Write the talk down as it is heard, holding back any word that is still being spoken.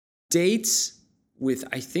dates with,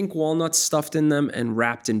 I think, walnuts stuffed in them and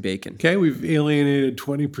wrapped in bacon. Okay, we've alienated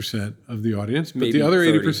 20% of the audience, but Maybe the other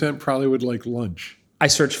 30. 80% probably would like lunch. I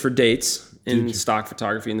searched for dates in stock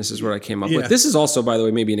photography, and this is what I came up with. This is also, by the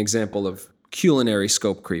way, maybe an example of culinary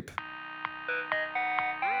scope creep.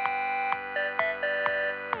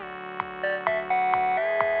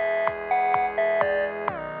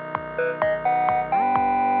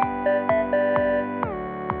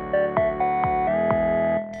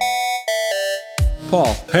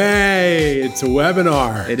 Paul. Hey, it's a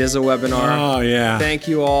webinar. It is a webinar. Oh, yeah. Thank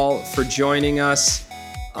you all for joining us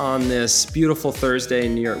on this beautiful Thursday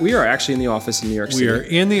in New York. We are actually in the office in New York City. We are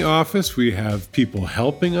in the office. We have people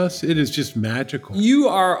helping us. It is just magical. You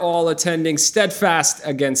are all attending Steadfast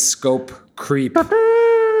against Scope Creep.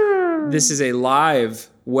 This is a live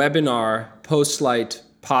webinar, post-light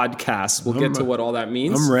podcast. We'll get to what all that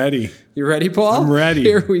means. I'm ready. You ready, Paul? I'm ready.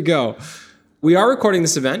 Here we go. We are recording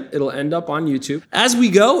this event. It'll end up on YouTube. As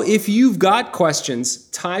we go, if you've got questions,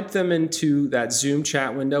 type them into that Zoom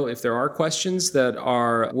chat window. If there are questions that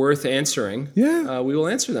are worth answering, we will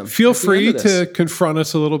answer them. Feel free to confront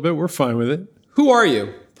us a little bit. We're fine with it. Who are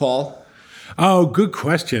you, Paul? Oh, good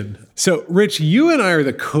question. So, Rich, you and I are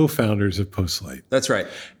the co-founders of Postlight. That's right.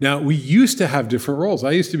 Now, we used to have different roles.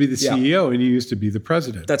 I used to be the CEO and you used to be the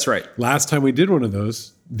president. That's right. Last time we did one of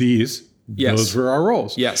those, those were our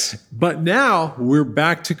roles. Yes. But now we're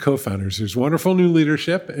back to co-founders. There's wonderful new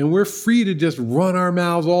leadership, and we're free to just run our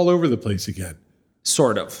mouths all over the place again.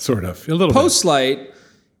 Sort of. A little bit. Postlight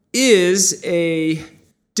is a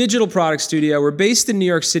digital product studio. We're based in New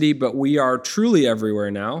York City, but we are truly everywhere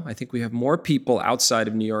now. I think we have more people outside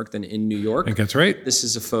of New York than in New York. I think that's right. This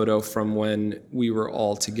is a photo from when we were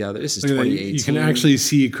all together. This is 2018. You can actually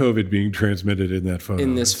see COVID being transmitted in that photo.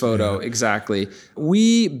 In this photo, exactly.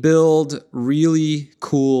 We build really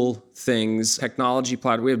cool things, technology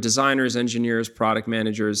platform. We have designers, engineers, product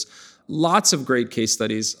managers, lots of great case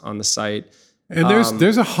studies on the site. And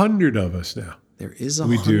there's 100 of us now. There is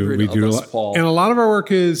 100 we do of a us, lot. Paul. And a lot of our work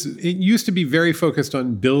it used to be very focused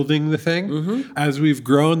on building the thing. Mm-hmm. As we've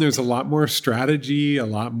grown, there's a lot more strategy, a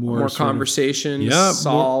lot more conversations,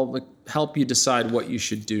 help you decide what you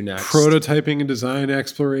should do next. Prototyping and design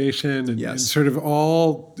exploration and sort of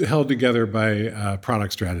all held together by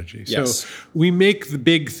product strategy. Yes. So we make the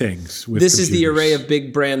big things with This computers. is the array of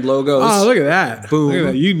big brand logos. Oh, look at that. Boom. Look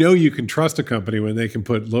at that. You know you can trust a company when they can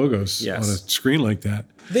put logos on a screen like that.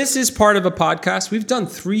 This is part of a podcast. We've done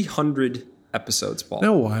 300 episodes, Paul.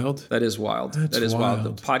 Isn't that wild? That is wild. That is wild.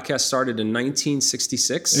 The podcast started in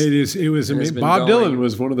 1966. It was amazing. Bob Dylan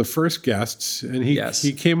was one of the first guests, and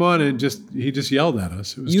he came on and just yelled at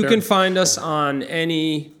us. It was terrible. Can find us on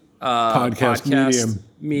any podcast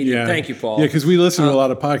medium. Yeah. Thank you, Paul. Yeah, because we listen to a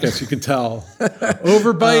lot of podcasts. You can tell.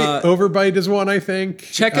 Overbite is one, I think.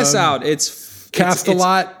 Check us out. It's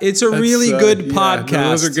Cast-A-Lot. It's a really good podcast. No,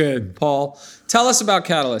 those are good. Paul, tell us about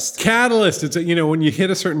Catalyst. Catalyst. It's when you hit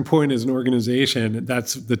a certain point as an organization,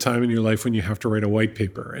 that's the time in your life when you have to write a white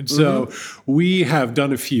paper. And so we have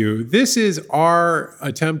done a few. This is our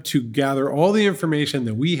attempt to gather all the information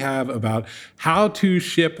that we have about how to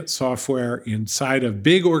ship software inside of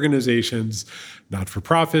big organizations, not for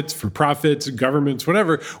profits, governments,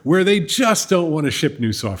 whatever, where they just don't want to ship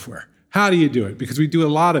new software. How do you do it? Because we do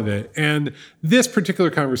a lot of it. And this particular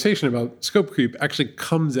conversation about scope creep actually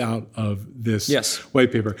comes out of this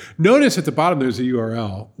white paper. Notice at the bottom there's a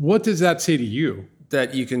URL. What does that say to you?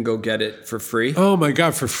 That you can go get it for free. Oh my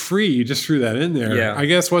God, for free. You just threw that in there. Yeah. I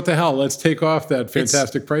guess what the hell? Let's take off that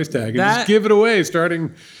fantastic price tag and just give it away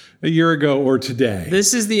starting a year ago or today.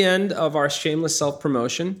 This is the end of our shameless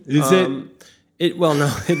self-promotion. Is it?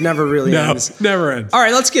 No, it never really ends. Never ends. All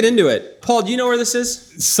right, let's get into it. Paul, do you know where this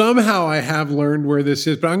is? Somehow I have learned where this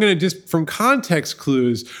is, but I'm going to just, from context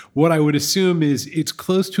clues, what I would assume is it's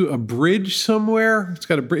close to a bridge somewhere. It's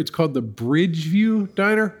called the Bridgeview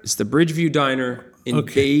Diner. It's the Bridgeview Diner in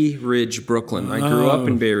Bay Ridge, Brooklyn. I grew up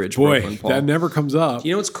in Bay Ridge, Brooklyn, Paul. That never comes up. Do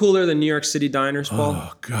you know what's cooler than New York City diners, Paul?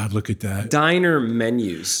 Oh, God, look at that. Diner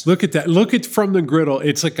menus. Look at that. Look at from the griddle.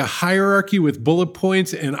 It's like a hierarchy with bullet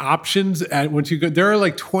points and options. Once you go, there are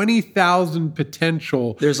like 20,000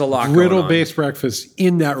 potential griddle-based breakfasts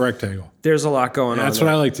in that rectangle. There's a lot going on. That's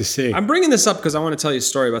what I like to see. I'm bringing this up because I want to tell you a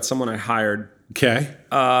story about someone I hired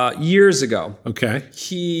years ago. Okay.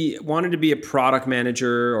 He wanted to be a product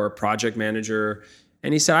manager or a project manager.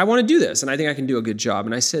 And he said, I want to do this. And I think I can do a good job.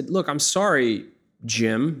 And I said, look, I'm sorry,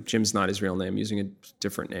 Jim. Jim's not his real name, using a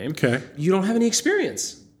different name. Okay. You don't have any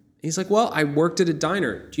experience He's like, well, I worked at a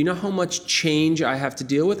diner. Do you know how much change I have to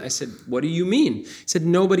deal with? I said, what do you mean? He said,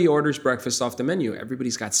 nobody orders breakfast off the menu.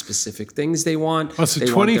 Everybody's got specific things they want. Oh, so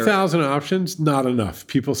 20,000 options, not enough.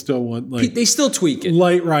 People still want they still tweak it.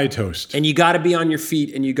 Light rye toast. And you got to be on your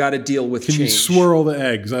feet and you got to deal with change. Can you swirl the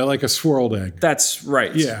eggs? I like a swirled egg. That's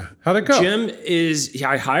right. Yeah. How'd it go? Jim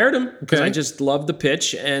I hired him because I just loved the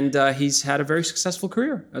pitch, and he's had a very successful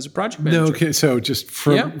career as a project manager. No, okay. So just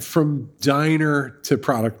from diner to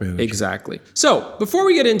product manager. Exactly. So before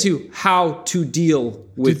we get into how to deal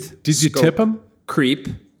with did you tip him? Creep.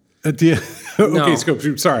 Okay, No.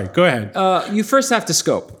 scope. Sorry, go ahead. You first have to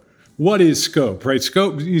scope. What is scope, right?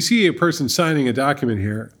 Scope, you see a person signing a document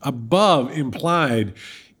here. Above implied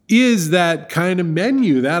is that kind of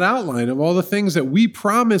menu, that outline of all the things that we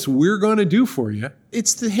promise we're going to do for you.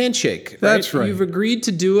 It's the handshake. That's right. You've agreed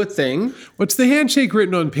to do a thing. What's the handshake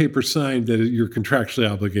written on paper signed that you're contractually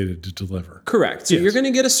obligated to deliver? Correct. So you're going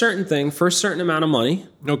to get a certain thing for a certain amount of money.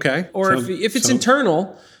 Okay. Or if it's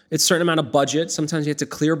internal, it's a certain amount of budget. Sometimes you have to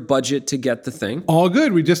clear budget to get the thing. All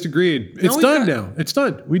good. We just agreed. It's done now. It's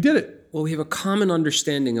done. We did it. Well, we have a common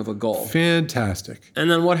understanding of a goal. Fantastic.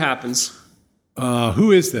 And then what happens?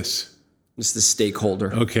 Who is this? It's the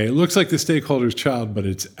stakeholder. Okay, it looks like the stakeholder's child, but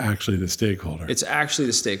it's actually the stakeholder. It's actually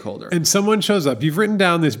the stakeholder. And someone shows up. You've written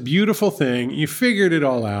down this beautiful thing. You figured it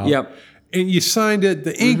all out. Yep. And you signed it.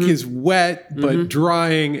 The ink is wet, but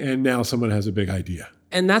drying, and now someone has a big idea.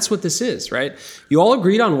 And that's what this is, right? You all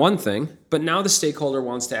agreed on one thing, but now the stakeholder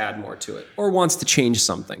wants to add more to it or wants to change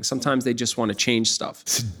something. Sometimes they just want to change stuff.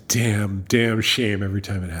 It's a damn shame every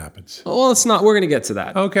time it happens. Well, it's not. We're going to get to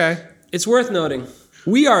that. Okay. It's worth noting.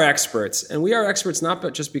 We are experts, and we are experts not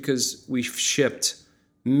but just because we've shipped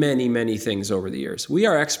many things over the years. We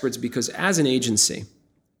are experts because as an agency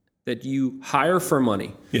that you hire for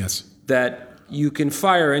money, Yes. that you can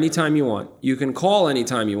fire anytime you want, you can call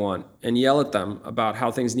anytime you want and yell at them about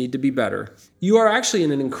how things need to be better, you are actually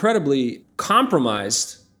in an incredibly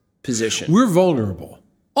compromised position. We're vulnerable.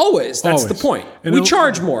 Always. That's the Always. point. And we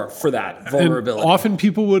charge more for that vulnerability. And often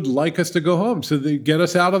people would like us to go home, so they get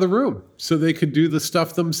us out of the room so they could do the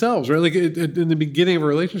stuff themselves, right? Like in the beginning of a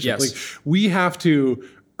relationship, Yes. like we have to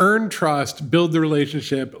earn trust, build the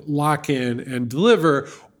relationship, lock in, and deliver,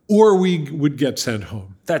 or we would get sent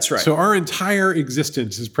home. That's right. So our entire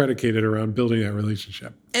existence is predicated around building that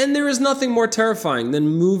relationship. And there is nothing more terrifying than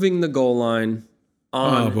moving the goal line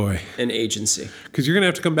on an agency. Because you're going to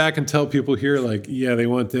have to come back and tell people here, like, yeah, they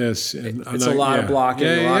want this. And It's a lot of blocking.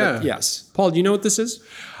 Yes. Paul, do you know what this is?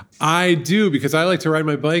 I do, because I like to ride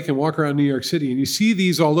my bike and walk around New York City, and you see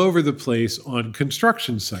these all over the place on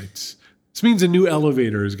construction sites. This means a new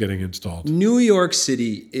elevator is getting installed. New York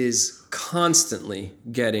City is constantly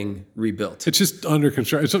getting rebuilt. It's just under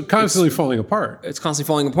construction. It's constantly falling apart. It's constantly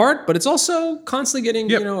falling apart, but it's also constantly getting,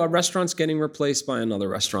 a restaurant's getting replaced by another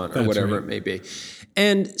restaurant or whatever it may be.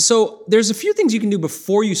 And so there's a few things you can do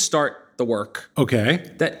before you start the work. Okay.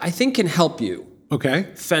 That I think can help you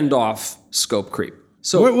fend off scope creep.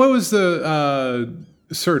 So what was the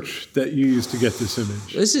search that you used to get this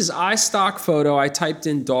image? This is iStock photo. I typed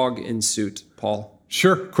in dog in suit, Paul.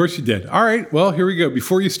 Sure, of course you did. All right, well, here we go.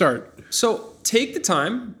 Before you start. So take the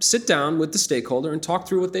time, sit down with the stakeholder and talk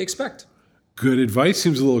through what they expect. Good advice.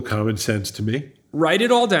 Seems a little common sense to me. Write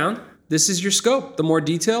it all down. This is your scope. The more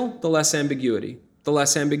detail, the less ambiguity. The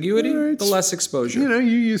less ambiguity, the less exposure.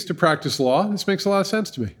 You used to practice law. This makes a lot of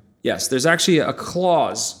sense to me. Yes, there's actually a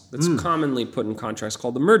clause that's commonly put in contracts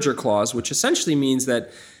called the merger clause, which essentially means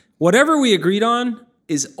that whatever we agreed on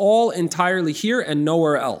is all entirely here and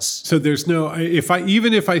nowhere else. So there's no,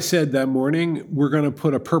 even if I said that morning, we're going to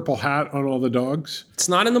put a purple hat on all the dogs. It's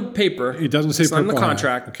not in the paper. It doesn't say it's purple not in the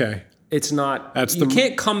contract. Hat. Okay. It's not. You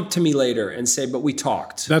can't come to me later and say, but we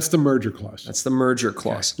talked. That's the merger clause. That's the merger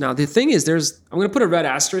clause. Okay. Now, the thing is, I'm going to put a red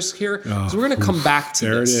asterisk here because we're going to come back to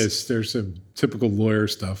this. There it is. There's some typical lawyer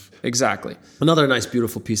stuff. Exactly. Another nice,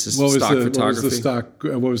 beautiful piece of stock photography.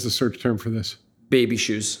 What was the search term for this? Baby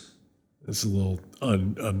shoes. This is a little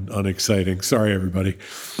unexciting. Sorry, everybody.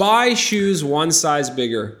 Buy shoes one size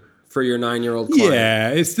bigger for your 9-year-old client.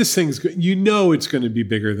 Yeah, this thing's good. It's going to be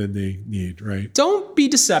bigger than they need, right? Don't be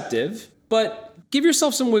deceptive, but give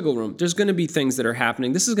yourself some wiggle room. There's going to be things that are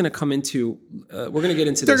happening. This is going to come into, we're going to get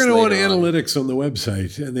into They're this going to want analytics on the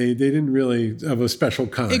website, and they didn't really have a special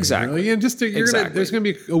kind. Exactly. And there's going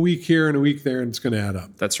to be a week here and a week there, and it's going to add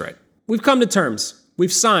up. That's right. We've come to terms.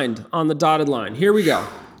 We've signed on the dotted line. Here we go.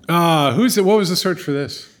 What was the search for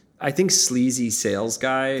this? I think sleazy sales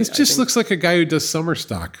guy. This just looks like a guy who does summer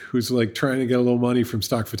stock, who's like trying to get a little money from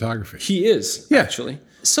stock photography. He is, actually.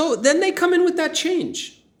 So then they come in with that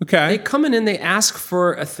change. Okay. They come in and they ask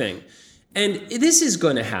for a thing. And this is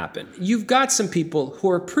going to happen. You've got some people who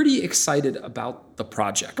are pretty excited about the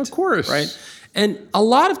project. Of course. Right? And a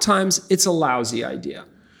lot of times it's a lousy idea.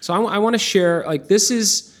 So I want to share, like, this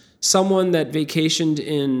is someone that vacationed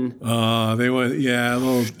in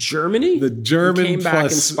Germany. The German came back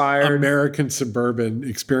plus inspired. American suburban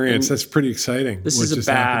experience. That's pretty exciting. This is a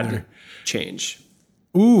bad change.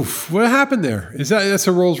 Oof. What happened there? That's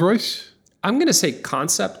a Rolls Royce? I'm going to say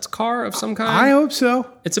concept car of some kind. I hope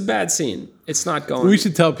so. It's a bad scene. It's not going. We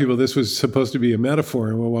should tell people this was supposed to be a metaphor.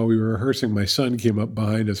 And while we were rehearsing, my son came up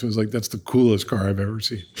behind us and was like, that's the coolest car I've ever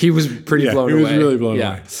seen. He was pretty blown away. He was really blown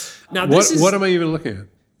away. Now, what am I even looking at?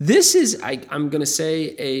 This is, I'm going to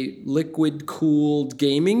say, a liquid-cooled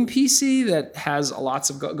gaming PC that has lots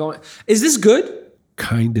of going. Is this good?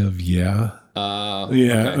 Kind of, yeah.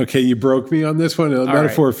 Okay, you broke me on this one. The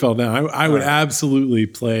metaphor fell down. I would absolutely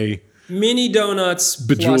play mini donuts,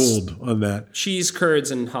 Bejeweled on that. Cheese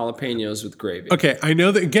curds and jalapenos with gravy. Okay, I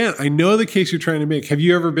know the case you're trying to make. Have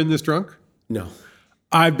you ever been this drunk? No.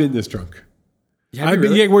 I've been this drunk. I've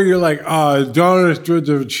been where you're like, donuts with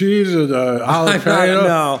the cheese and the jalapeno.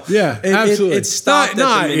 No. Yeah, absolutely. It stopped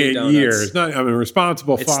not at the mini 8 donuts. years. I'm a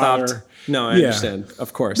responsible father. Stopped. No, I understand.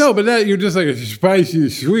 Of course. No, but that you're just like, it's spicy,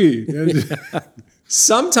 sweet.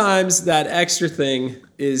 Sometimes that extra thing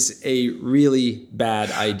is a really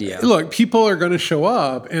bad idea. Look, people are going to show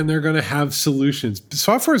up and they're going to have solutions.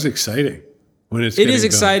 Software is exciting when it's It is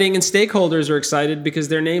exciting, and stakeholders are excited because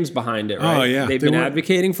their name's behind it, right? Oh, yeah. They've been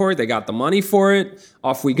advocating for it. They got the money for it.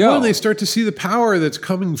 Off we go. Well, they start to see the power that's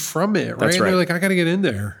coming from it, right? That's right. And they're like, I got to get in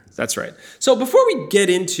there. That's right. So before we get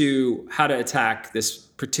into how to attack this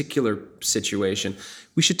particular situation,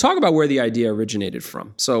 we should talk about where the idea originated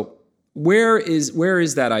from. So where is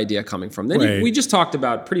that idea coming from? Then we just talked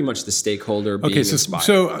about pretty much the stakeholder being inspired.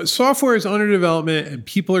 So software is under development and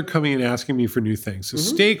people are coming and asking me for new things. So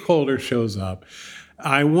stakeholder shows up.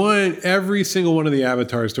 I want every single one of the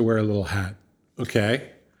avatars to wear a little hat.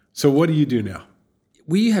 Okay. So what do you do now?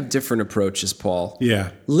 We have different approaches, Paul.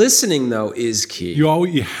 Yeah. Listening, though, is key.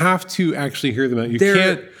 You have to actually hear them out. They're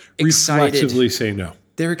can't reflexively say no.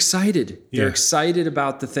 They're excited. They're excited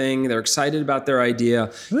about the thing. They're excited about their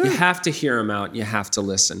idea. You have to hear them out. You have to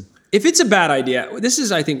listen. If it's a bad idea, this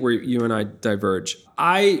is, I think, where you and I diverge.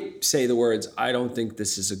 I say the words, I don't think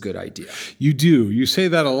this is a good idea. You do. You say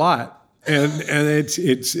that a lot. And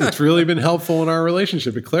it's really been helpful in our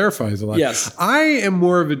relationship. It clarifies a lot. Yes. I am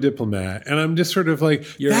more of a diplomat, and I'm just sort of like,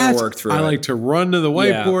 you're gonna work through I like to run to the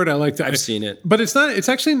whiteboard. Yeah, I've seen it. But it's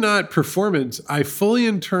actually not performance. I fully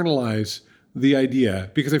internalize the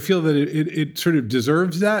idea because I feel that it sort of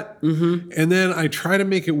deserves that. Mm-hmm. And then I try to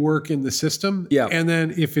make it work in the system. Yeah. And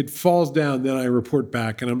then if it falls down, then I report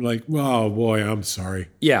back and I'm like, oh boy, I'm sorry.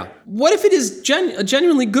 Yeah. What if it is a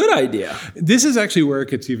genuinely good idea? This is actually where it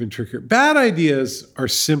gets even trickier. Bad ideas are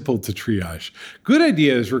simple to triage. Good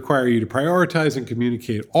ideas require you to prioritize and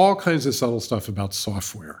communicate all kinds of subtle stuff about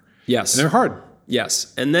software. Yes. And they're hard.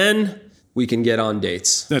 Yes. And then we can get on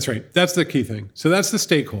dates. That's right. That's the key thing. So that's the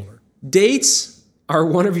stakeholder. Dates are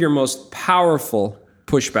one of your most powerful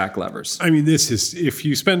pushback levers. I mean, if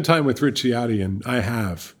you spend time with Rich Ciotti, and I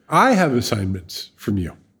have assignments from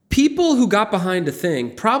you. People who got behind a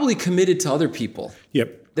thing probably committed to other people.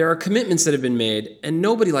 Yep. There are commitments that have been made, and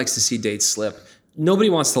nobody likes to see dates slip. Nobody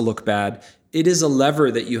wants to look bad. It is a lever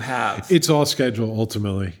that you have. It's all schedule,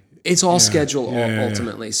 ultimately. It's all schedule,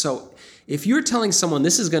 ultimately. Yeah. So if you're telling someone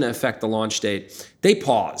this is going to affect the launch date, they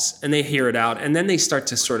pause and they hear it out, and then they start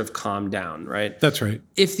to sort of calm down, right? That's right.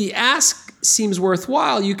 If the ask seems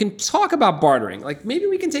worthwhile, you can talk about bartering. Like, maybe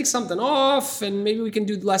we can take something off, and maybe we can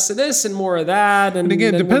do less of this and more of that. And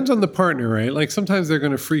again, it depends on the partner, right? Like, sometimes they're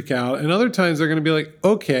going to freak out, and other times they're going to be like,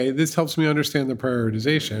 okay, this helps me understand the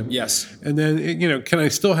prioritization. Yes. And then, can I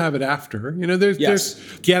still have it after?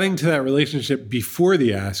 There's getting to that relationship before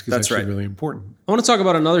the ask is actually really important. I want to talk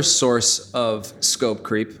about another source of scope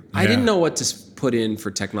creep. I didn't know what to put in for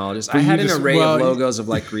technologists. I had an array of logos of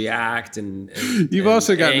like React and you've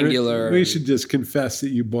also got Angular. We should just confess that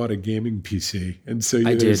you bought a gaming PC, and so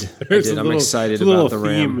I did. I'm excited about the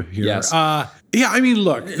RAM. Here. Yes.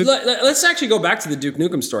 Look. Let's actually go back to the Duke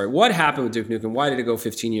Nukem story. What happened with Duke Nukem? Why did it go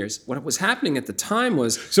 15 years? What was happening at the time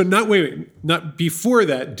was not before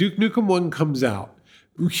that. Duke Nukem 1 comes out,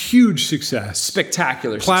 huge success,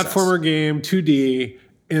 spectacular platformer success. game, 2D.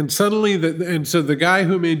 And suddenly, so the guy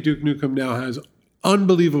who made Duke Nukem now has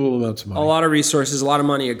unbelievable amounts of money. A lot of resources, a lot of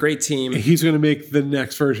money, a great team. He's going to make the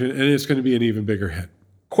next version, and it's going to be an even bigger hit.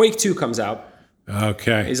 Quake 2 comes out.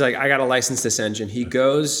 Okay. He's like, I got to license this engine. He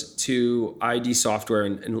goes to ID Software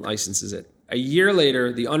and licenses it. A year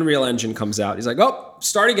later, the Unreal Engine comes out. He's like, oh,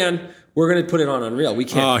 start again. We're going to put it on Unreal. We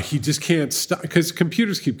can't. He just can't stop because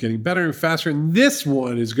computers keep getting better and faster. And this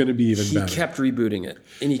one is going to be even better. He kept rebooting it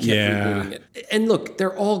and he kept rebooting it. And look,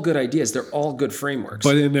 they're all good ideas. They're all good frameworks.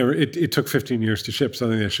 But it took 15 years to ship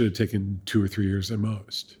something that should have taken 2 or 3 years at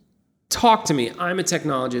most. Talk to me. I'm a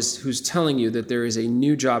technologist who's telling you that there is a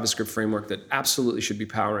new JavaScript framework that absolutely should be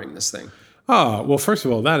powering this thing. Oh, well, first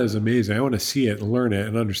of all, that is amazing. I want to see it and learn it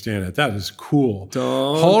and understand it. That is cool.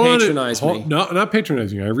 Don't patronize me. No, not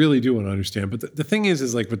patronizing you. I really do want to understand. But the thing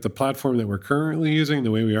is like with the platform that we're currently using,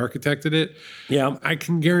 the way we architected it, I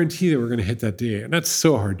can guarantee that we're going to hit that day. And that's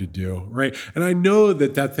so hard to do, right? And I know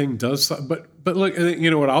that thing does, but look,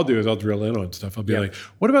 you know what I'll do is I'll drill in on stuff. I'll be like,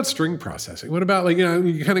 what about string processing? What about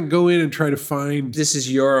you kind of go in and try to find. This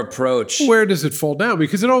is your approach. Where does it fall down?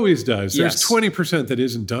 Because it always does. There's 20% that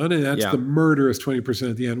isn't done, and that's the murderous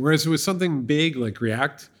 20% at the end. Whereas with something big like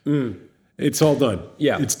React, it's all done.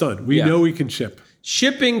 Yeah. It's done. We know we can ship.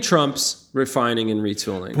 Shipping trumps refining and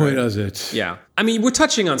retooling. Boy, does it. Yeah. I mean, we're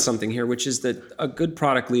touching on something here, which is that a good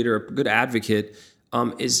product leader, a good advocate,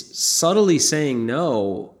 is subtly saying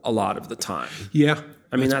no a lot of the time. Yeah.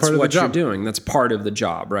 I mean, that's what you're doing. That's part of the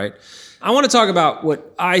job, right? I want to talk about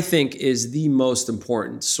what I think is the most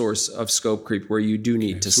important source of scope creep where you do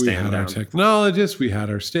need to stand down. We had our technologists, we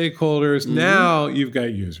had our stakeholders. Now you've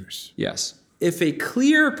got users. Yes. If a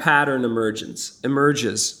clear pattern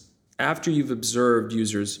emerges after you've observed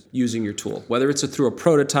users using your tool, whether it's through a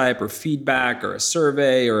prototype or feedback or a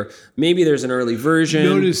survey, or maybe there's an early version.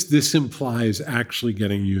 Notice this implies actually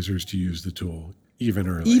getting users to use the tool even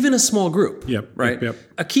early. Even a small group. Yep. Right? Yep.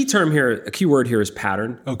 A key word here is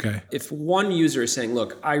pattern. Okay. If one user is saying,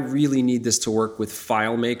 look, I really need this to work with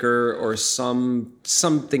FileMaker or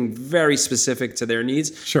something very specific to their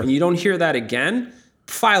needs, sure, and you don't hear that again,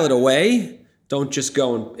 file it away. Don't just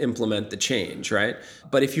go and implement the change, right?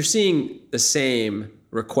 But if you're seeing the same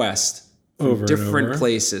request from different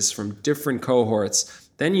places, from different cohorts,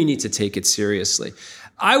 then you need to take it seriously.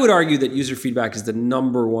 I would argue that user feedback is the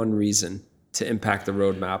number one reason to impact the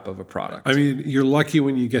roadmap of a product. I mean, you're lucky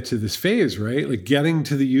when you get to this phase, right? Like getting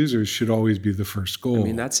to the users should always be the first goal. I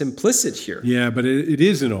mean, that's implicit here. Yeah, but it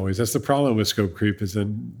isn't always. That's the problem with scope creep is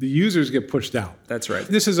then the users get pushed out. That's right.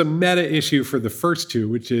 This is a meta issue for the first two,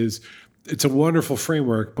 which is it's a wonderful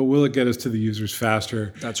framework, but will it get us to the users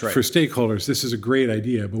faster? That's right. For stakeholders, this is a great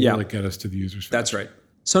idea, but will it get us to the users faster? That's right.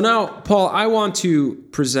 So now, Paul, I want to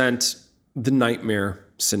present the nightmare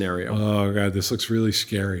scenario. Oh God, this looks really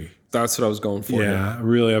scary. That's what I was going for. Yeah, I'm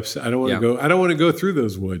really upset. I don't want to go. I don't want to go through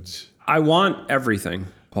those woods. I want everything,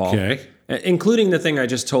 Paul. Okay. Including the thing I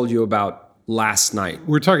just told you about last night.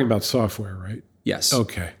 We're talking about software, right? Yes.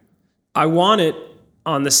 Okay. I want it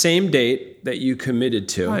on the same date that you committed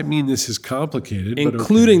to. I mean, this is complicated.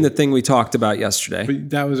 Including the thing we talked about yesterday. But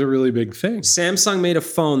that was a really big thing. Samsung made a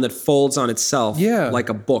phone that folds on itself like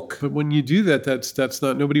a book. But when you do that, that's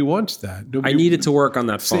not, nobody wants that. I needed to work on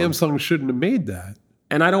that phone. Samsung shouldn't have made that.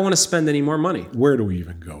 And I don't want to spend any more money. Where do we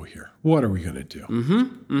even go here? What are we going to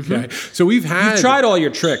do? Okay. So you've tried all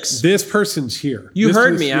your tricks. This person's here. You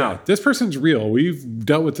heard me out. This person's real. We've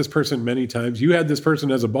dealt with this person many times. You had this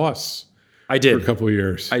person as a boss. I did. For a couple of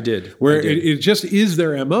years. I did. It just is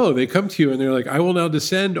their MO. They come to you and they're like, I will now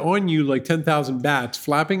descend on you like 10,000 bats,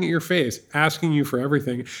 flapping at your face, asking you for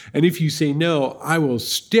everything. And if you say no, I will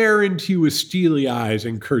stare into you with steely eyes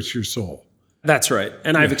and curse your soul. That's right.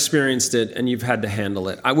 And I've experienced it, and you've had to handle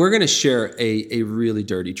it. We're going to share a really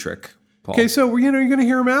dirty trick, Paul. Okay, so you're going to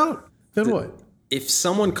hear them out? Then what? If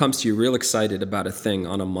someone comes to you real excited about a thing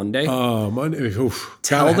on a Monday, oof,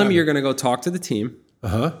 tell them you're going to go talk to the team,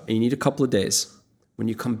 and you need a couple of days. When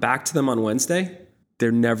you come back to them on Wednesday,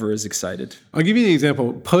 they're never as excited. I'll give you an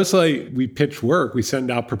example. We pitch work, we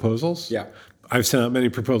send out proposals. Yeah. I've sent out many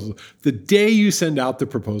proposals. The day you send out the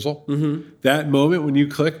proposal, that moment when you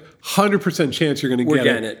click, 100% chance you're going to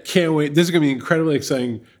get it. Can't wait. This is going to be incredibly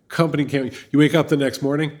exciting. Company can't wait. You wake up the next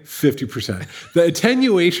morning, 50%. The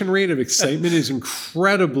attenuation rate of excitement is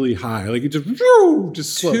incredibly high. Like it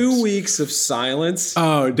just slopes. 2 weeks of silence.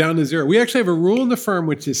 Oh, down to zero. We actually have a rule in the firm,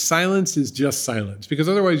 which is silence is just silence, because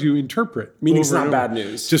otherwise you interpret. Meaning it's not bad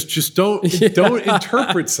news. Just don't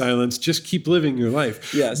interpret silence. Just keep living your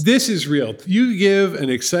life. Yes. This is real. You give an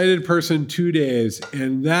excited person 2 days,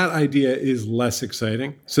 and that idea is less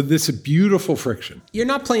exciting. So this is a beautiful friction. You're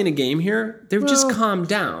not playing a game here. They've just calmed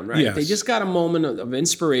down. Right? Yes. They just got a moment of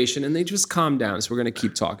inspiration and they just calm down. So we're going to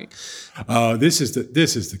keep talking. This is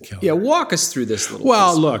the killer. Yeah, walk us through this little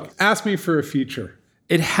piece. Look, ask me for a feature.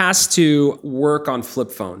 It has to work on flip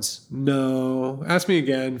phones. No. Ask me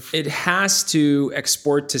again. It has to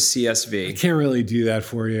export to CSV. I can't really do that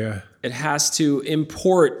for you. It has to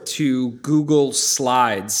import to Google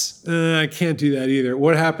Slides. I can't do that either.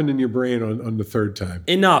 What happened in your brain on the third time?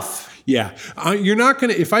 Enough. Yeah. You're not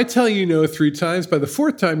going to, if I tell you no 3 times, by the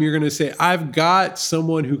 4th time, you're going to say, I've got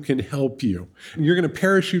someone who can help you. You're going to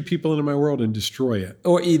parachute people into my world and destroy it.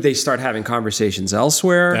 Or they start having conversations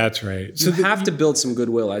elsewhere. That's right. So you have to build some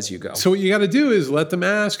goodwill as you go. So what you got to do is let them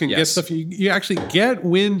ask and get stuff. You actually get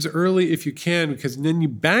wins early if you can, because then you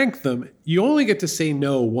bank them. You only get to say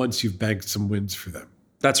no once you've banked some wins for them.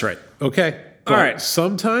 That's right. Okay. But all right.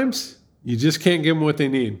 Sometimes you just can't give them what they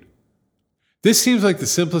need. This seems like the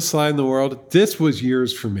simplest slide in the world. This was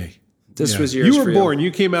years for me. This was years for you. You were born.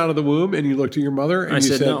 You came out of the womb and you looked at your mother and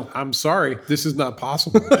you said, no. I'm sorry. This is not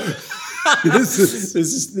possible.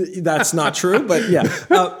 That's not true, but yeah.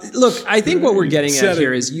 Look, I think what we're getting at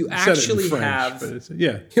here is you actually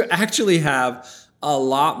have a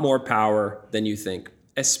lot more power than you think,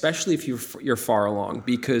 especially if you're far along,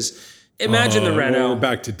 because imagine the Renault. We're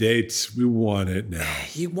back to dates. We want it now.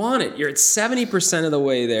 You want it. You're at 70% of the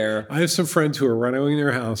way there. I have some friends who are renovating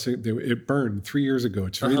their house. It burned 3 years ago.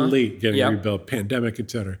 It's really late getting rebuilt, pandemic,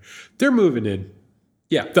 et cetera. They're moving in.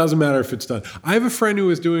 Yeah. Doesn't matter if it's done. I have a friend who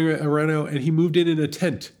was doing a reno and he moved in a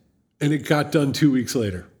tent and it got done 2 weeks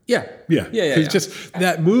later. Yeah. It's just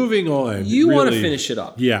that moving on. You really want to finish it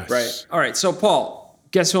up. Yes. Right. All right. So, Paul,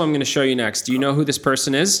 guess who I'm going to show you next? Do you know who this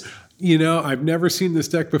person is? You know, I've never seen this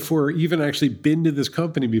deck before or even actually been to this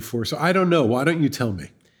company before. So I don't know. Why don't you tell me?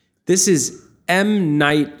 This is M.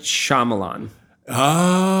 Night Shyamalan.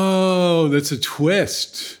 Oh, that's a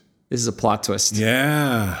twist. This is a plot twist.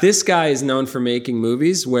 Yeah. This guy is known for making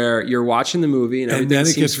movies where you're watching the movie and everything then it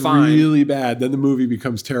seems gets fine. really bad. Then the movie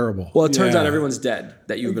becomes terrible. Well, it turns out everyone's dead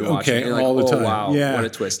that you've been watching. Okay, you're like, all the time. Wow, yeah. what a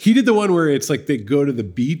twist. He did the one where it's like they go to the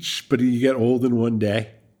beach, but you get old in one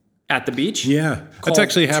day. At the beach? Yeah. That's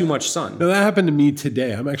actually too much sun. No, that happened to me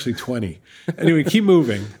today. I'm actually 20. Anyway, keep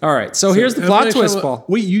moving. All right. So here's the plot twist, Paul.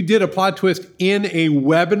 Wait, you did a plot twist in a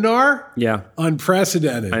webinar? Yeah.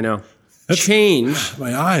 Unprecedented. I know. Change.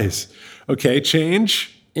 My eyes. Okay,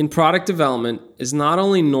 change. In product development is not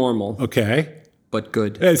only normal. Okay. But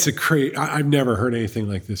good. It's a crazy. I've never heard anything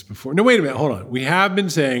like this before. No, wait a minute. Hold on. We have been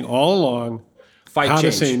saying all along how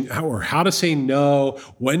to say no,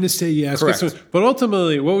 when to say yes. Correct. But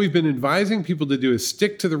ultimately, what we've been advising people to do is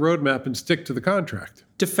stick to the roadmap and stick to the contract.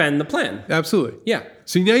 Defend the plan. Absolutely. Yeah.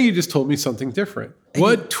 So now you just told me something different.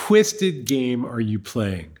 What twisted game are you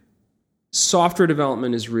playing? Software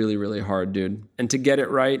development is really, really hard, dude. And to get it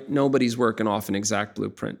right, nobody's working off an exact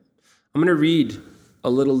blueprint. I'm going to read a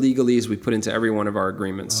little legalese we put into every one of our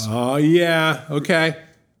agreements. Oh, yeah. Okay.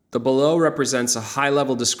 The below represents a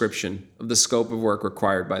high-level description of the scope of work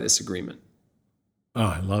required by this agreement. Oh,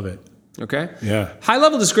 I love it. Okay? Yeah.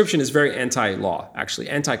 High-level description is very anti-law, actually,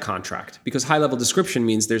 anti-contract, because high-level description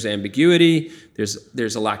means there's ambiguity,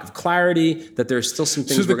 there's a lack of clarity, that there's still some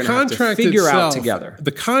things we're going to have to figure out together.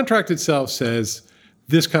 The contract itself says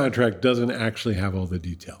this contract doesn't actually have all the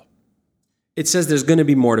detail. It says there's going to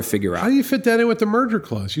be more to figure out. How do you fit that in with the merger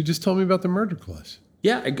clause? You just told me about the merger clause.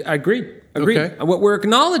 Yeah, I agree. Okay. What we're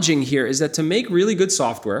acknowledging here is that to make really good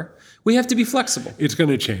software, we have to be flexible. It's going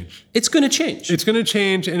to change. It's going to change. It's going to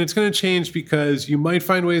change, and it's going to change because you might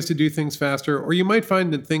find ways to do things faster, or you might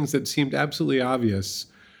find that things that seemed absolutely obvious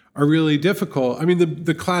are really difficult. I mean,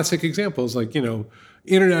 the classic examples like,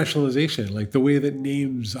 internationalization, like the way that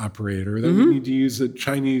names operate, or that we need to use a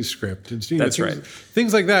Chinese script. And, That's right.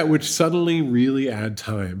 Things like that, which suddenly really add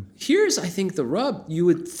time. Here's, I think, the rub. You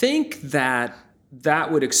would think that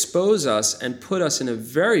would expose us and put us in a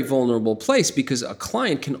very vulnerable place, because a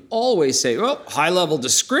client can always say, well, high-level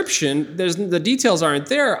description, the details aren't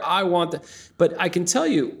there. I want that. But I can tell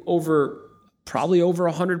you, probably over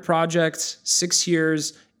 100 projects, 6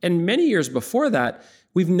 years, and many years before that,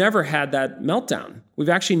 we've never had that meltdown. We've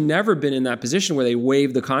actually never been in that position where they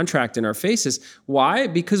wave the contract in our faces. Why?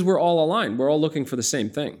 Because we're all aligned. We're all looking for the same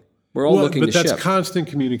thing. We're all looking to ship. But that's constant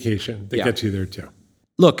communication that gets you there too.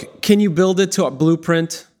 Look, can you build it to a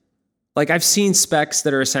blueprint? Like, I've seen specs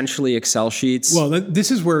that are essentially Excel sheets. Well,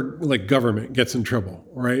 this is where like government gets in trouble,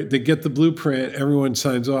 right? They get the blueprint, everyone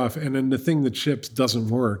signs off, and then the thing that ships doesn't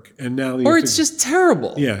work. And now it's just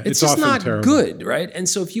terrible. Yeah, it's just not terrible. Good, right? And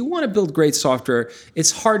so if you want to build great software,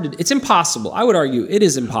 it's impossible. I would argue it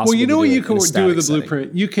is impossible. Well, you know what you can do with a setting.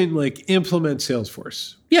 blueprint? You can like implement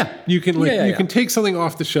Salesforce. Yeah. You can you can take something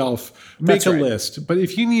off the shelf, make a list. But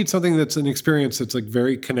if you need something that's an experience that's like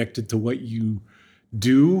very connected to what you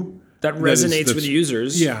do, that resonates with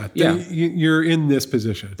users. Yeah. You're in this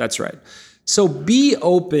position. That's right. So be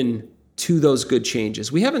open to those good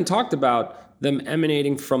changes. We haven't talked about them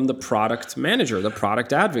emanating from the product manager, the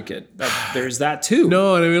product advocate. There's that too.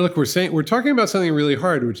 No, and I mean, look, we're talking about something really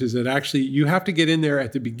hard, which is that actually you have to get in there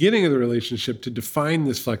at the beginning of the relationship to define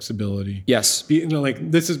this flexibility. Yes.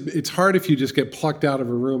 It's hard if you just get plucked out of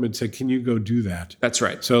a room and say, can you go do that? That's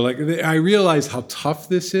right. So I realize how tough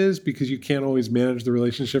this is because you can't always manage the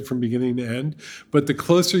relationship from beginning to end. But the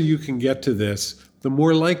closer you can get to this, the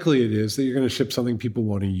more likely it is that you're going to ship something people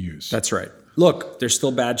want to use. That's right. Look, there's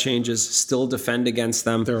still bad changes, still defend against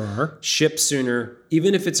them. There are. Ship sooner.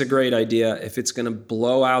 Even if it's a great idea, if it's going to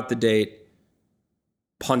blow out the date,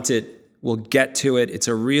 punt it. We'll get to it. It's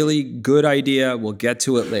a really good idea. We'll get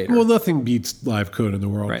to it later. Well, nothing beats live code in the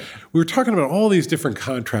world. Right. We were talking about all these different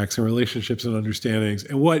contracts and relationships and understandings.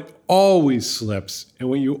 And what always slips and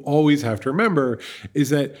what you always have to remember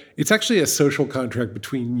is that it's actually a social contract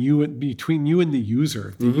between you and the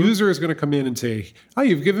user. The user is going to come in and say, oh,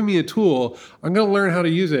 you've given me a tool. I'm going to learn how to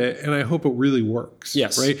use it. And I hope it really works.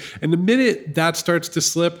 Yes. Right. And the minute that starts to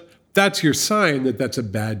slip, that's your sign that that's a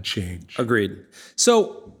bad change. Agreed.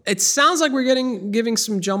 So it sounds like we're giving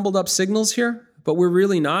some jumbled up signals here, but we're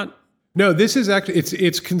really not. No, this is actually,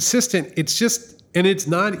 it's consistent. It's just, and it's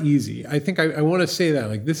not easy. I think I want to say that,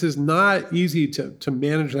 like, this is not easy to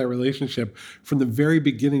manage that relationship from the very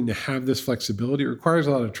beginning, to have this flexibility. It requires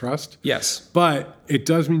a lot of trust. Yes. But it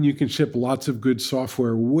does mean you can ship lots of good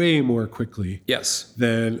software way more quickly. Yes.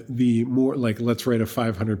 Than the more, like, let's write a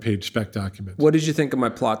 500-page spec document. What did you think of my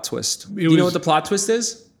plot twist? Do you know what the plot twist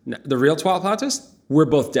is? The real plot twist? We're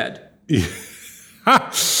both dead.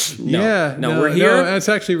 No, we're here. No, that's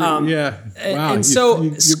actually, yeah. Wow. And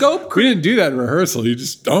so scope creep. We didn't do that in rehearsal. You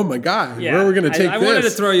just, oh my God, where are we going to take I this? I wanted to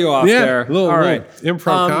throw you off there. Little right.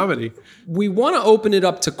 improv comedy. We want to open it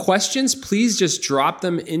up to questions. Please just drop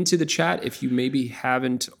them into the chat if you maybe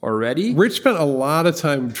haven't already. Rich spent a lot of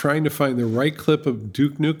time trying to find the right clip of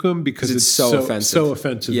Duke Nukem because it's so offensive. So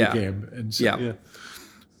offensive, the game. And so,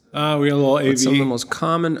 we got a little AV. What's some of the most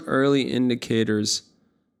common early indicators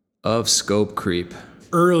of scope creep?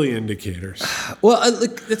 Early indicators. Well,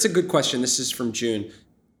 that's a good question. This is from June.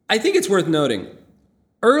 I think it's worth noting.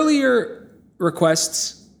 Earlier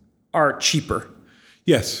requests are cheaper.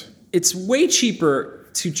 Yes. It's way cheaper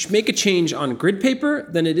to make a change on grid paper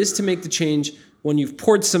than it is to make the change when you've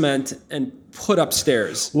poured cement and put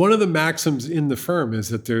upstairs. One of the maxims in the firm is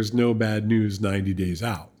that there's no bad news 90 days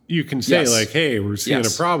out. You can say like, hey, we're seeing a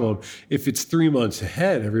problem. If it's 3 months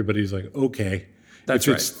ahead, everybody's like, okay. That's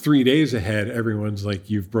if it's 3 days ahead, everyone's like,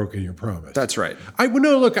 you've broken your promise. That's right. I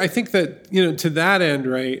think that, to that end,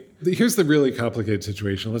 right, here's the really complicated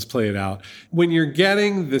situation. Let's play it out. When you're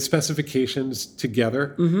getting the specifications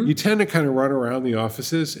together, you tend to kind of run around the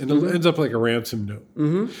offices and it ends up like a ransom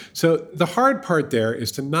note. So the hard part there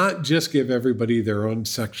is to not just give everybody their own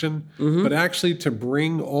section, but actually to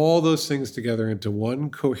bring all those things together into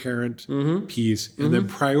one coherent piece and then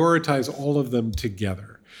prioritize all of them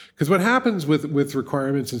together. Because what happens with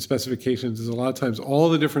requirements and specifications is a lot of times all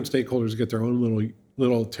the different stakeholders get their own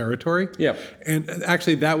little territory. Yeah. And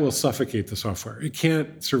actually that will suffocate the software. It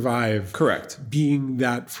can't survive being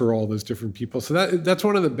that for all those different people. So that's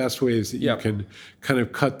one of the best ways that you can kind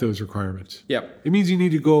of cut those requirements. Yep. It means you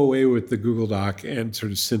need to go away with the Google Doc and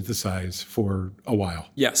sort of synthesize for a while.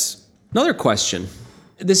 Yes. Another question.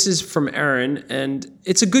 This is from Aaron, and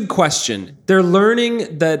it's a good question. They're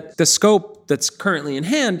learning that the scope that's currently in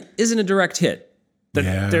hand isn't a direct hit.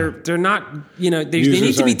 That they're not, they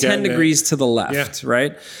need to be 10 degrees to the left,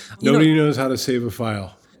 right? Nobody knows how to save a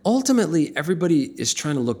file. Ultimately, everybody is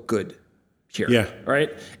trying to look good here,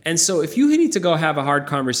 right? And so if you need to go have a hard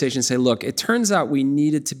conversation and say, look, it turns out we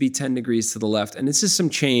needed to be 10 degrees to the left, and this is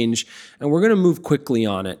some change, and we're going to move quickly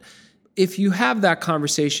on it. If you have that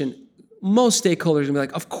conversation, most stakeholders are going to be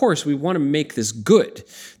like, of course, we want to make this good.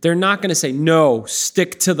 They're not going to say, no,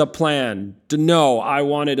 stick to the plan. No, I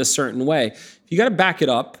want it a certain way. You got to back it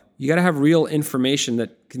up. You got to have real information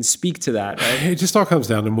that can speak to that, right? It just all comes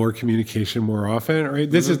down to more communication more often, right?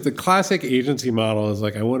 This is the classic agency model is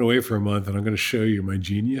like, I went away for a month and I'm going to show you my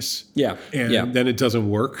genius. Yeah. And then it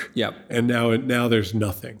doesn't work. Yeah. And now there's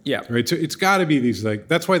nothing. Yeah. Right. So it's got to be these, like,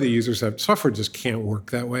 that's why the users have, software just can't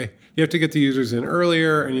work that way. You have to get the users in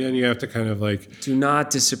earlier, and then you have to kind of like... Do not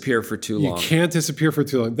disappear for too long. You can't disappear for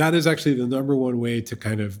too long. That is actually the number one way to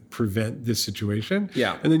kind of prevent this situation.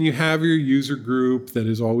 Yeah. And then you have your user group that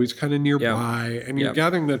is always kind of nearby, and you're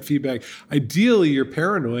gathering that feedback. Ideally, you're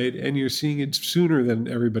paranoid, and you're seeing it sooner than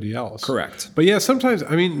everybody else. Correct. But yeah, sometimes,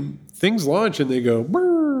 things launch, and they go...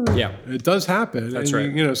 Brrr. Yeah. It does happen. That's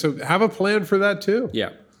right. So have a plan for that too.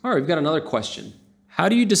 Yeah. All right, we've got another question. How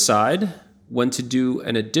do you decide when to do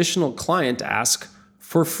an additional client ask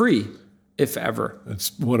for free if ever.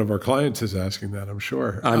 That's one of our clients is asking that, I'm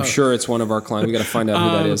sure. I'm sure it's one of our clients. We got to find out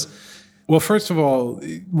who that is. Well, first of all,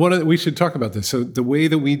 we should talk about this. So the way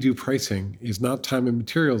that we do pricing is not time and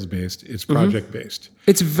materials based; it's project based.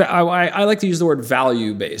 I like to use the word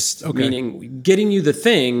value based, meaning getting you the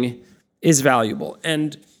thing is valuable.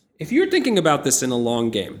 And if you're thinking about this in a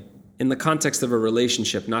long game, in the context of a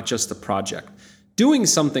relationship, not just a project, doing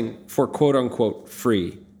something for quote unquote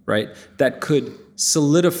free, right? That could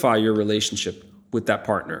solidify your relationship with that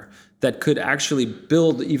partner, that could actually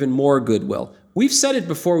build even more goodwill. We've said it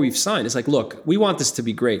before we've signed. It's like, look, we want this to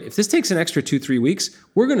be great. If this takes an extra 2-3 weeks,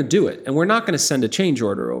 we're going to do it. And we're not going to send a change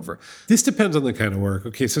order over. This depends on the kind of work.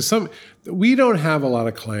 Okay, so we don't have a lot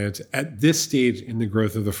of clients at this stage in the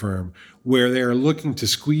growth of the firm where they are looking to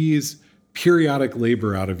squeeze periodic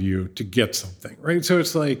labor out of you to get something, right? So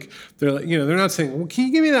it's like they're not saying, well, can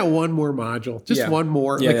you give me that one more module, just one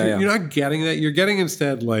more? You're not getting that. You're getting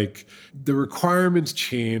instead like the requirements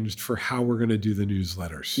changed for how we're going to do the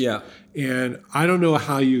newsletters. Yeah, and I don't know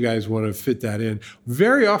how you guys want to fit that in.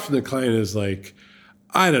 Very often the client is like,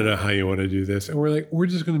 I don't know how you want to do this, and we're like, we're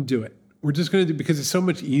just going to do it. We're just going to do because it's so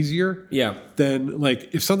much easier than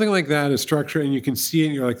like if something like that is structured and you can see it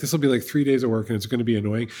and you're like, this will be like 3 days of work and it's going to be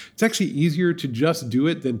annoying. It's actually easier to just do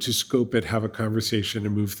it than to scope it, have a conversation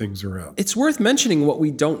and move things around. It's worth mentioning what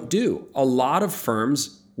we don't do. A lot of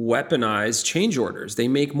firms weaponize change orders. They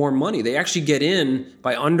make more money. They actually get in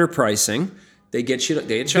by underpricing. They get you on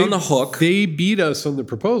the hook. They beat us on the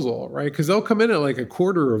proposal, right? Because they'll come in at like a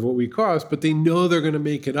quarter of what we cost, but they know they're going to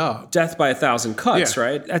make it up. Death by 1,000 cuts,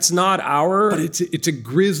 right? That's not our... But it's a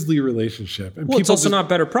grisly relationship. And it's also not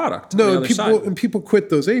better product. No, people quit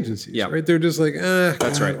those agencies, right? They're just like,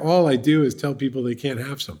 that's right. All I do is tell people they can't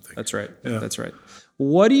have something. That's right. Yeah. That's right.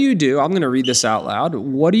 What do you do? I'm going to read this out loud.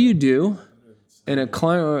 What do you do in a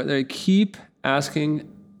client where they keep asking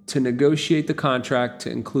to negotiate the contract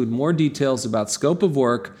to include more details about scope of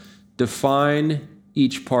work, define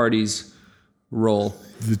each party's role?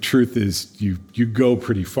 The truth is you go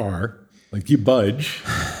pretty far, like you budge.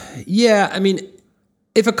 Yeah, I mean,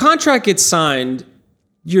 if a contract gets signed,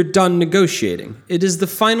 you're done negotiating. It is the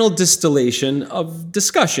final distillation of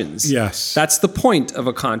discussions. Yes. That's the point of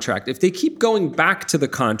a contract. If they keep going back to the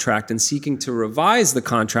contract and seeking to revise the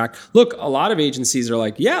contract, look, a lot of agencies are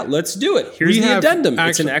like, yeah, let's do it. Here's the addendum.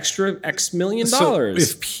 It's an extra X million dollars.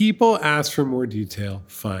 So if people ask for more detail,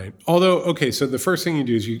 fine. Although, okay, so the first thing you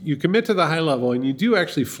do is you commit to the high level and you do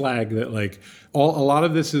actually flag that like a lot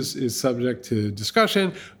of this is subject to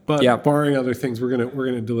discussion, but barring other things, we're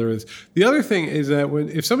gonna deliver this. The other thing is that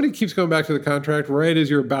if somebody keeps going back to the contract right as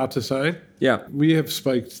you're about to sign, we have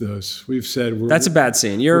spiked those. We've said that's a bad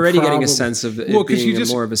scene. You're already getting a sense of it being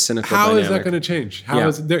more of a cynical dynamic. How is that going to change?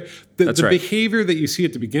 The behavior that you see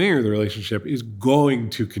at the beginning of the relationship is going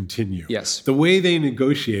to continue. Yes. The way they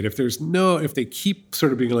negotiate, if they keep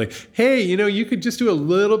sort of being like, hey, you could just do a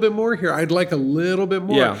little bit more here. I'd like a little bit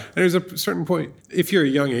more. Yeah. And there's a certain point, if you're a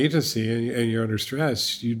young agency and you're under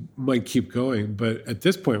stress, you might keep going. But at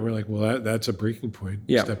this point, we're like, well, that's a breaking point.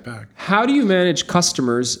 Yeah. Step back. How do you manage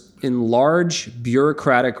customers in large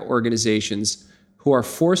bureaucratic organizations who are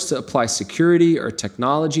forced to apply security or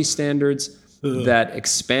technology standards that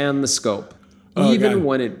expand the scope, even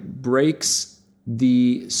when it breaks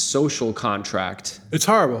the social contract? It's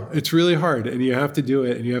horrible. It's really hard, and you have to do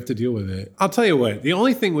it, and you have to deal with it. I'll tell you what, the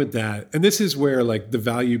only thing with that, and this is where like the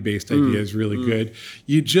value-based idea is really good,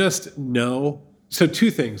 you just know. So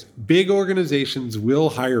two things. Big organizations will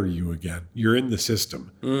hire you again. You're in the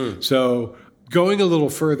system. So going a little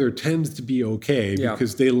further tends to be okay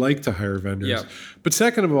because they like to hire vendors. Yeah. But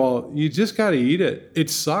second of all, you just got to eat it. It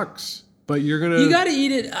sucks, but you got to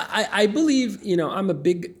eat it. I believe, I'm a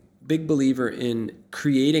big believer in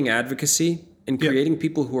creating advocacy and creating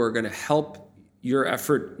people who are going to help your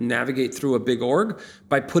effort navigate through a big org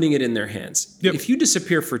by putting it in their hands. Yep. If you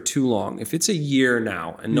disappear for too long, if it's a year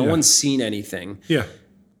now and no one's seen anything,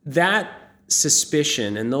 that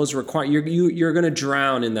suspicion and those you're going to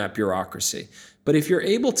drown in that bureaucracy. But if you're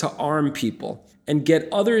able to arm people and get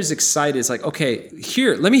others excited, it's like, okay,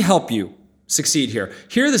 here, let me help you succeed here.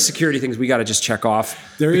 Here are the security things we got to just check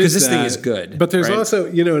off because this thing is good. But there's also,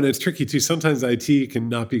 and it's tricky too. Sometimes IT can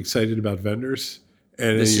not be excited about vendors.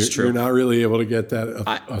 And this is true. You're not really able to get that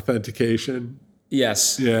authentication.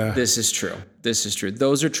 Yes. Yeah. This is true.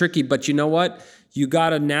 Those are tricky. But you know what? You got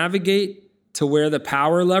to navigate to where the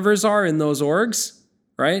power levers are in those orgs,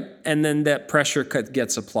 right? And then that pressure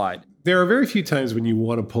gets applied. There are very few times when you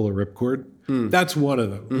want to pull a ripcord. That's one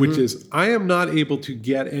of them, which is I am not able to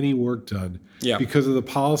get any work done because of the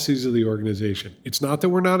policies of the organization. It's not that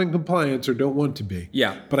we're not in compliance or don't want to be,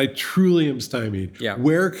 but I truly am stymied.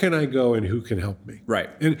 Where can I go and who can help me? Right.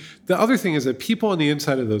 And the other thing is that people on the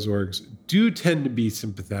inside of those orgs do tend to be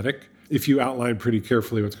sympathetic if you outline pretty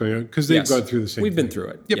carefully what's going on, because they've gone through the same We've thing. been through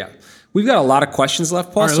it. Yep. Yeah. We've got a lot of questions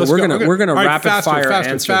left, Paul, All right, so let's we're go. gonna All right, rapid fire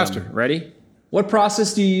faster. answer them. Ready? What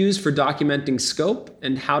process do you use for documenting scope,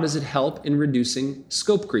 and how does it help in reducing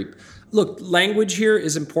scope creep? Look, language here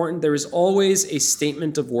is important. There is always a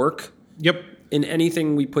statement of work in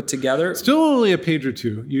anything we put together. Still only a page or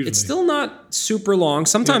two, usually. It's still not super long.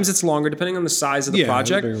 Sometimes it's longer, depending on the size of the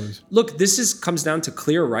project. Look, this comes down to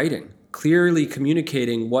clear writing, clearly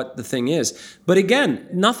communicating what the thing is. But again,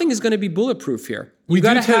 nothing is going to be bulletproof here. You've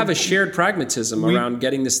got to have a shared pragmatism around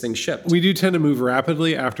getting this thing shipped. We do tend to move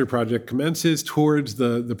rapidly after project commences towards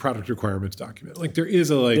the product requirements document. Like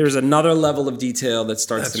there's another level of detail that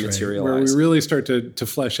starts to materialize. Where we really start to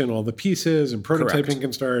flesh in all the pieces, and prototyping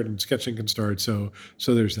can start and sketching can start. So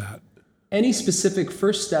there's that. Any specific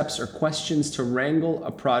first steps or questions to wrangle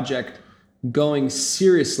a project going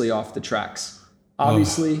seriously off the tracks?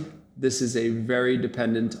 Obviously, this is a very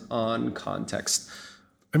dependent on context.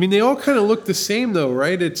 I mean, they all kind of look the same though,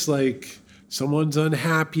 right? It's like someone's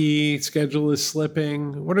unhappy, schedule is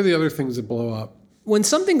slipping. What are the other things that blow up? When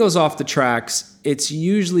something goes off the tracks, it's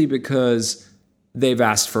usually because they've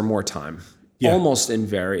asked for more time. Almost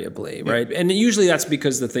invariably, right? And usually that's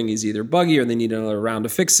because the thing is either buggy or they need another round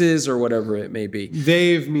of fixes or whatever it may be.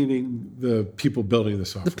 They've meaning the people building the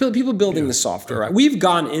software. The people building the software, right? We've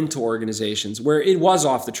gone into organizations where it was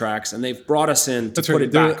off the tracks and they've brought us in to put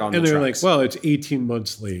it back on the tracks. And they're like, well, it's 18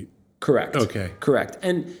 months late. Correct. Okay. Correct.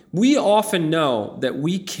 And we often know that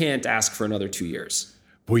we can't ask for another 2 years.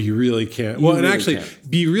 Boy, you really can't.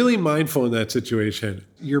 Be really mindful in that situation.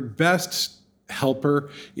 Your best helper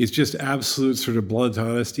is just absolute sort of blunt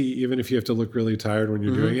honesty, even if you have to look really tired when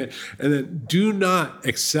you're doing it. And then do not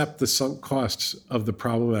accept the sunk costs of the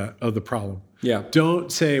problem. Yeah. Don't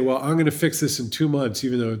say, well, I'm going to fix this in 2 months,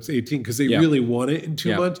 even though it's 18, because they really want it in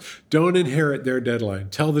 2 months. Don't inherit their deadline.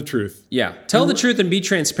 Tell the truth. Yeah. Tell the truth and be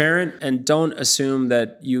transparent, and don't assume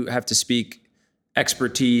that you have to speak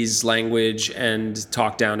expertise, language, and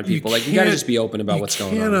talk down to people. You got to just be open about what's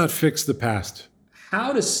going on. You cannot fix the past.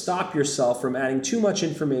 How to stop yourself from adding too much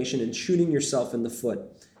information and shooting yourself in the foot?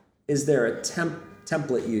 Is there a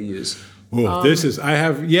template you use? The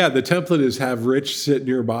template is have Rich sit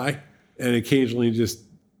nearby and occasionally just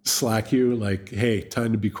slack you like, hey,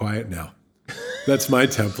 time to be quiet now. That's my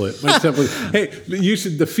template. Hey,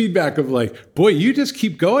 the feedback of like, boy, you just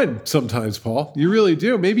keep going sometimes, Paul. You really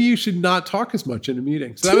do. Maybe you should not talk as much in a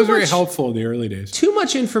meeting. So that was very helpful in the early days. Too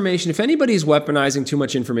much information. If anybody's weaponizing too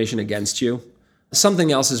much information against you,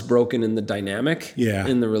 something else is broken in the dynamic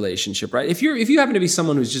in the relationship, right? If you happen to be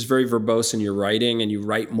someone who's just very verbose in your writing and you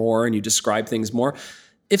write more and you describe things more,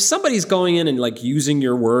 if somebody's going in and like using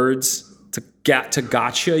your words to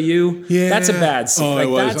gotcha you, that's a bad scene. I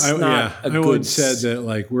once said that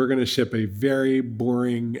like we're going to ship a very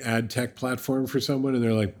boring ad tech platform for someone, and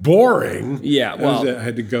they're like, boring? Yeah, well, I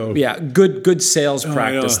had to go. Yeah, good sales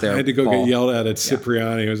practice there. I had to go get yelled at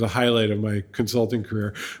Cipriani. It was a highlight of my consulting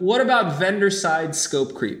career. What about vendor side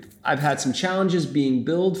scope creep? I've had some challenges being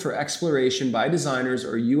billed for exploration by designers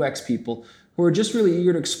or UX people who are just really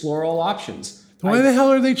eager to explore all options. Why the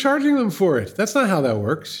hell are they charging them for it? That's not how that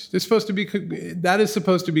works. That is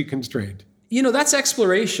supposed to be constrained. That's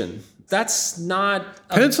exploration. That's not...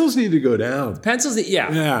 Pencils need to go down. Pencils,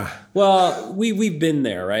 yeah. Well, we've been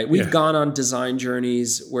there, right? We've gone on design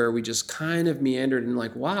journeys where we just kind of meandered and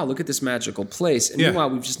like, wow, look at this magical place. And meanwhile,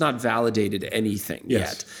 we've just not validated anything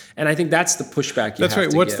yet. And I think that's the pushback you have to That's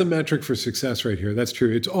right. What's give. the metric for success right here? That's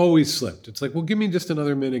true. It's always slipped. It's like, well, give me just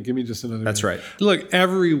another minute. Give me just another minute. That's right. Look,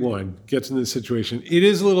 everyone gets in this situation. It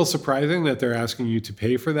is a little surprising that they're asking you to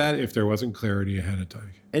pay for that if there wasn't clarity ahead of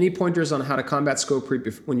time. Any pointers on how to combat scope creep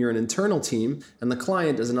when you're an internal team and the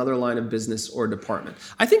client is another line of business or department?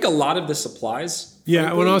 I think a lot of this applies.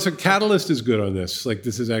 Yeah, well, also Catalyst is good on this. Like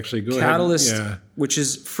this is actually good. Catalyst, which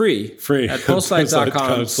is free at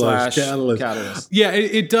postlight.com/Catalyst. Yeah,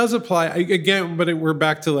 it does apply again, but we're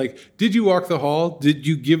back to like, did you walk the hall? Did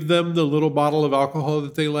you give them the little bottle of alcohol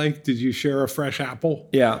that they like? Did you share a fresh apple?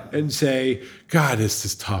 Yeah, and say, God, this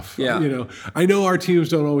is tough. Yeah, I know our teams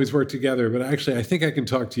don't always work together, but actually, I think I can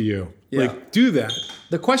talk to you. Yeah. Like, do that.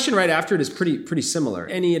 The question right after it is pretty similar.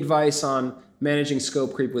 Any advice on managing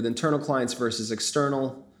scope creep with internal clients versus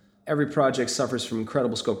external? Every project suffers from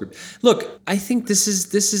incredible scope creep. Look, I think this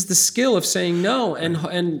is the skill of saying no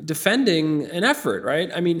and defending an effort,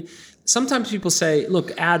 right? I mean, sometimes people say,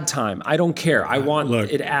 look, add time. I don't care. I want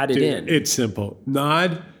it added in. It's simple.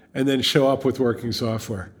 Nod and then show up with working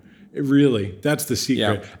software. That's the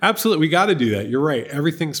secret. Yeah. Absolutely. We got to do that. You're right.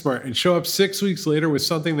 Everything's smart. And show up 6 weeks later with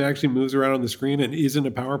something that actually moves around on the screen and isn't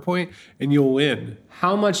a PowerPoint, and you'll win.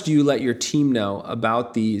 How much do you let your team know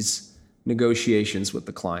about these negotiations with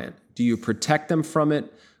the client? Do you protect them from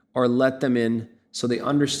it or let them in so they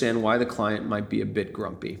understand why the client might be a bit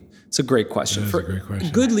grumpy? It's a great question. That's a great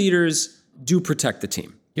question. Good leaders do protect the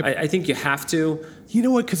team. Yep. I think you have to. You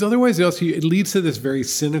know what? Because otherwise, it leads to this very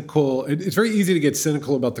cynical. It's very easy to get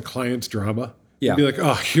cynical about the client's drama. Yeah. And be like,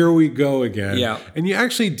 oh, here we go again. Yeah. And you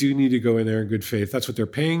actually do need to go in there in good faith. That's what they're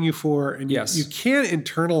paying you for. And yes. you can't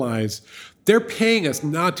internalize. They're paying us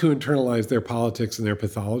not to internalize their politics and their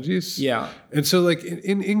pathologies. Yeah. And so like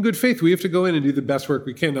in good faith, we have to go in and do the best work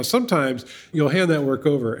we can. Now, sometimes you'll hand that work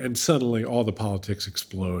over and suddenly all the politics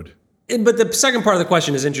explode. But the second part of the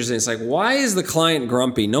question is interesting. It's like, why is the client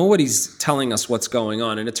grumpy? Nobody's telling us what's going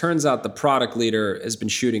on. And it turns out the product leader has been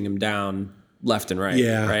shooting him down left and right.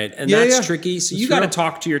 Yeah. Right. And that's tricky. So That's you got to real.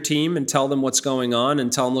 talk to your team and tell them what's going on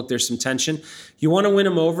and tell them, look, there's some tension. You want to win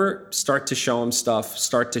them over, start to show them stuff,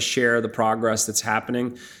 start to share the progress that's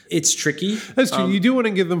happening. It's tricky. That's true. You do want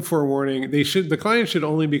to give them forewarning. The client should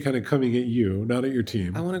only be kind of coming at you, not at your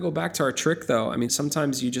team. I want to go back to our trick though. I mean,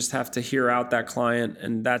 sometimes you just have to hear out that client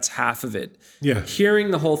and that's half of it. Yeah.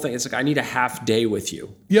 Hearing the whole thing, it's like, I need a half day with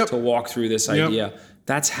you to walk through this idea.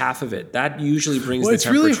 That's half of it. That usually brings the temperature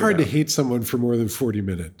it's really hard down. to hate someone for more than 40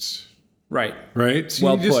 minutes. Right. Right? So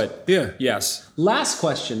Well put. Yeah. Yes. Last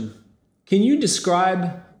question. Can you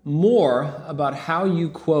describe more about how you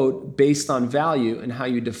quote based on value and how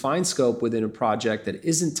you define scope within a project that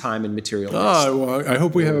isn't time and material based? Oh, well, I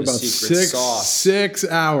hope we have The about secret sauce. 6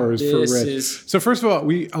 hours for This Rich. is- So first of all,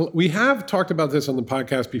 we have talked about this on the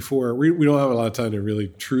podcast before. We don't have a lot of time to really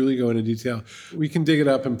truly go into detail. We can dig it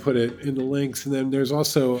up and put it in the links. And then there's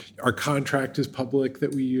also our contract is public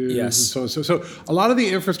that we use. Yes. And so on. So a lot of the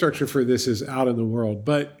infrastructure for this is out in the world.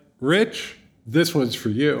 But Rich, this one's for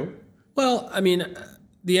you. Well, I mean,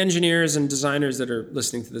 the engineers and designers that are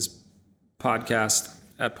listening to this podcast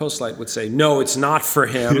at Postlight would say, no, it's not for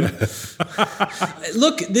him.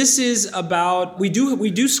 Look, this is about, we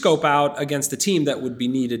do scope out against the team that would be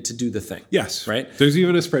needed to do the thing. Yes. Right? There's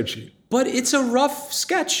even a spreadsheet. But it's a rough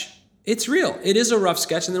sketch. It's real. It is a rough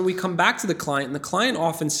sketch. And then we come back to the client, and the client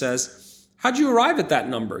often says, how'd you arrive at that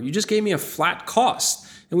number? You just gave me a flat cost.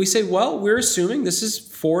 And we say, well, we're assuming this is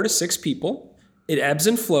 4 to 6 people. It ebbs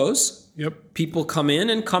and flows. Yep. People come in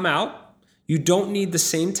and come out. You don't need the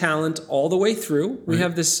same talent all the way through. We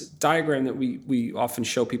have this diagram that we often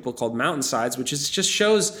show people called mountainsides, which is just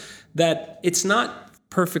shows that it's not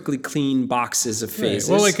perfectly clean boxes of phases.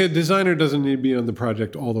 Well, like a designer doesn't need to be on the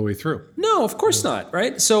project all the way through. No, of course not,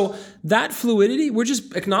 right? So that fluidity, we're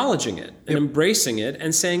just acknowledging it and embracing it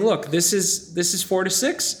and saying, look, this is 4 to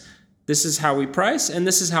 6. This is how we price, and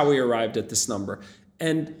this is how we arrived at this number.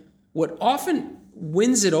 And what often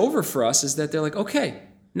wins it over for us is that they're like, okay,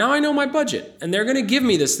 now I know my budget, and they're going to give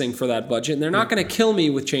me this thing for that budget, and they're not going to kill me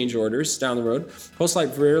with change orders down the road.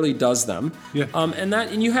 Postlight rarely does them. Yeah.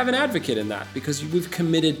 And you have an advocate in that because we've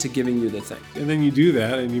committed to giving you the thing. And then you do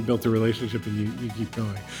that and you built a relationship and you keep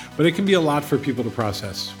going. But it can be a lot for people to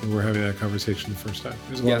process when we're having that conversation the first time.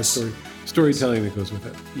 There's a lot of storytelling that goes with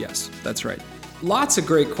it. Yes, that's right. Lots of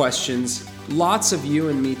great questions. Lots of you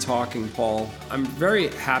and me talking, Paul. I'm very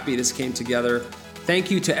happy this came together. Thank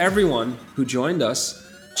you to everyone who joined us.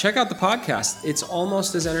 Check out the podcast. It's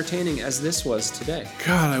almost as entertaining as this was today.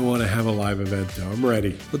 God, I want to have a live event though. I'm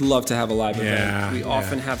ready. Would love to have a live Yeah, event. We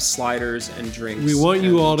often have sliders and drinks. We want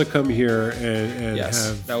you all to come here and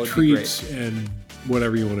Yes, that have would be treats and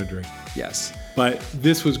whatever you want to drink. Yes. But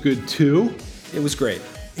this was good too. It was great.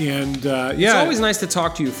 And It's always nice to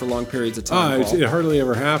talk to you for long periods of time, Paul. it hardly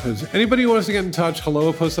ever happens. Anybody who wants to get in touch,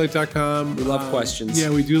 hello@postlight.com. We love questions. Yeah,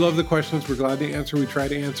 we do love the questions. We're glad to answer. We try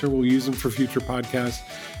to answer. We'll use them for future podcasts.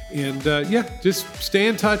 And just stay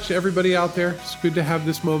in touch, everybody out there. It's good to have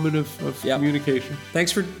this moment of communication.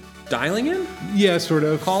 Thanks for dialing in? Yeah, sort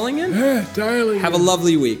of. Calling in? Yeah, dialing Have a in.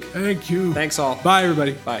 lovely week. Thank you. Thanks all. Bye,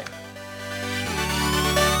 everybody. Bye.